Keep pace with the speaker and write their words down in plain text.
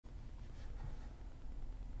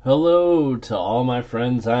Hello to all my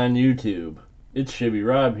friends on YouTube. It's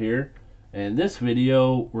shibbyrob here, and this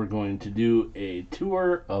video we're going to do a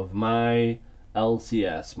tour of my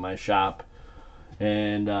LCS, my shop.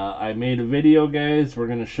 And I made a video, guys. We're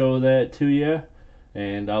going to show that to you,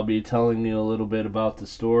 and I'll be telling you a little bit about the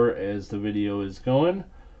store as the video is going.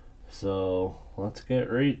 So let's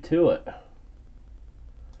get right to it.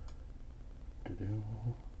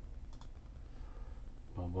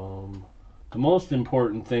 The most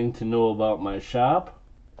important thing to know about my shop.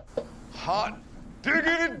 Hot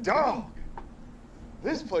diggity dog!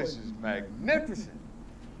 This place is magnificent.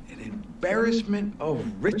 An embarrassment of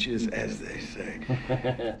riches, as they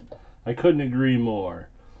say. I couldn't agree more.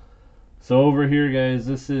 So over here, guys,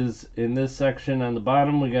 this is in this section on the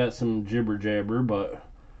bottom. We got some jibber jabber, but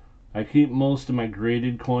I keep most of my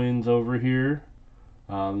graded coins over here.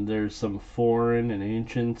 There's some foreign and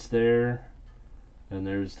ancients there. And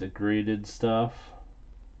there's the graded stuff.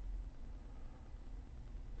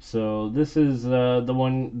 So this is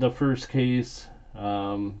the first case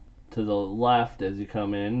to the left as you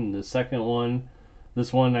come in. And the second one,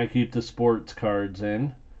 this one I keep the sports cards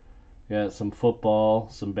in. Got some football,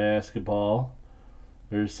 some basketball.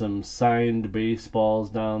 There's some signed baseballs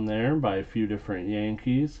down there by a few different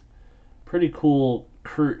Yankees. Pretty cool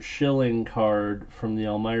Kurt Schilling card from the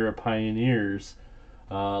Elmira Pioneers.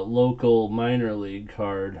 Local minor league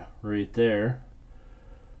card right there.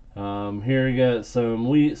 Here we got some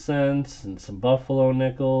wheat cents and some buffalo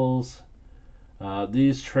nickels.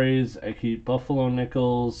 These trays I keep buffalo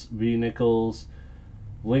nickels, V nickels,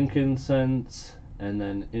 Lincoln cents, and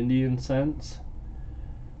then Indian cents.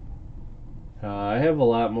 I have a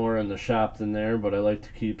lot more in the shop than there, but I like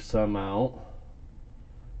to keep some out.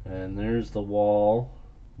 And there's the wall,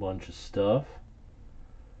 bunch of stuff.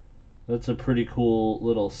 That's a pretty cool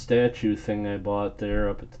little statue thing I bought there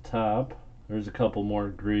up at the top. There's a couple more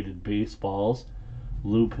graded baseballs.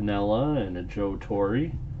 Lou Piniella and a Joe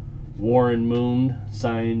Torre. Warren Moon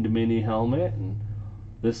signed mini helmet. And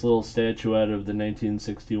this little statuette of the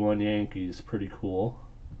 1961 Yankees. Pretty cool.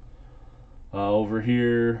 Over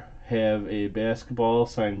here have a basketball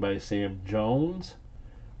signed by Sam Jones.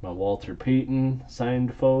 My Walter Payton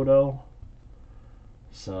signed photo.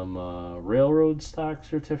 Some railroad stock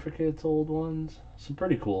certificates, old ones. Some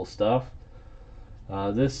pretty cool stuff.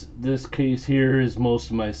 This case here is most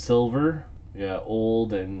of my silver. Yeah,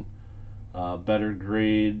 old and better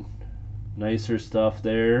grade, nicer stuff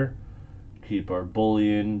there. Keep our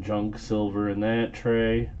bullion, junk silver in that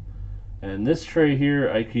tray. And this tray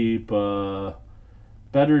here I keep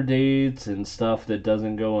better dates and stuff that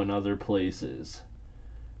doesn't go in other places.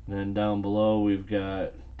 And then down below we've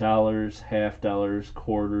got dollars, half dollars,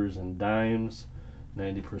 quarters, and dimes.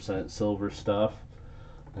 90% silver stuff.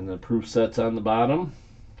 And the proof sets on the bottom.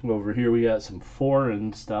 Over here we got some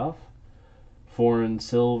foreign stuff. Foreign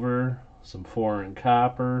silver, some foreign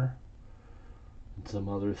copper, and some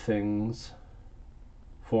other things.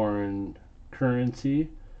 Foreign currency.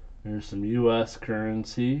 There's some US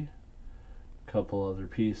currency. A couple other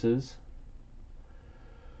pieces.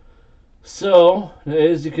 So,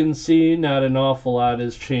 as you can see, not an awful lot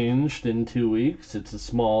has changed in 2 weeks. It's a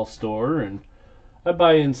small store, and I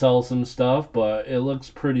buy and sell some stuff, but it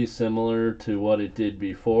looks pretty similar to what it did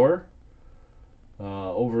before.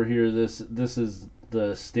 Over here, this is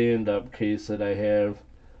the stand-up case that I have.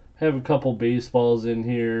 I have a couple baseballs in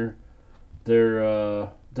here.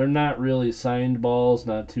 They're not really signed balls,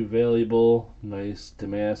 not too valuable. Nice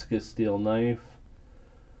Damascus steel knife.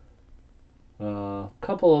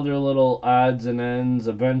 Couple other little odds and ends.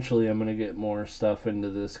 Eventually I'm going to get more stuff into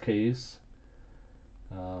this case.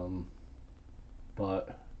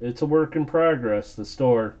 But it's a work in progress, the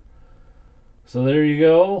store. So there you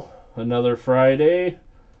go. Another Friday.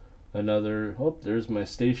 Oh, there's my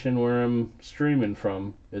station where I'm streaming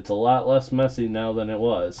from. It's a lot less messy now than it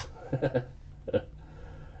was.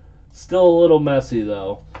 Still a little messy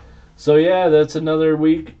though. So yeah, that's another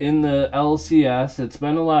week in the LCS. It's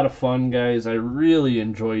been a lot of fun, guys. I really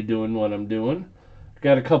enjoy doing what I'm doing.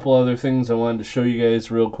 Got a couple other things I wanted to show you guys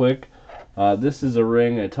real quick. This is a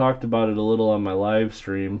ring. I talked about it a little on my live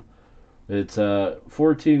stream. It's a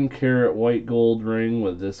 14 karat white gold ring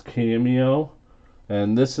with this cameo.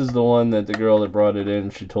 And this is the one that the girl that brought it in,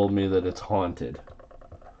 she told me that it's haunted.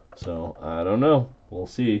 So, I don't know. We'll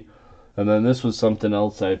see. And then this was something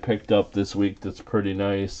else I picked up this week that's pretty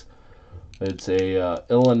nice. It's a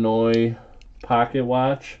Illinois pocket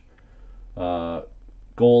watch,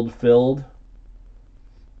 gold filled,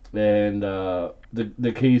 and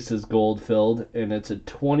the case is gold filled, and it's a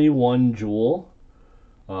 21 jewel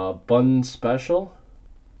bun special,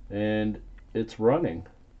 and it's running.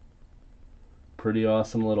 Pretty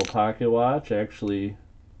awesome little pocket watch. Actually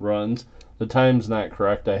runs. The time's not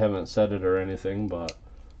correct. I haven't set it or anything, but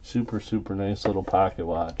super, super nice little pocket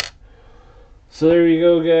watch. So there you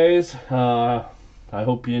go, guys. I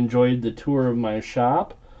hope you enjoyed the tour of my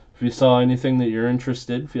shop. If you saw anything that you're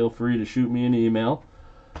interested, feel free to shoot me an email.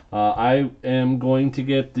 I am going to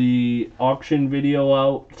get the auction video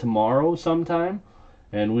out tomorrow sometime,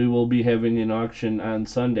 and we will be having an auction on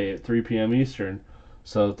Sunday at 3 p.m. Eastern.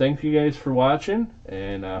 So thank you guys for watching,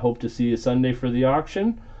 and I hope to see you Sunday for the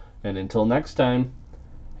auction. And until next time,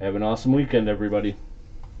 have an awesome weekend, everybody.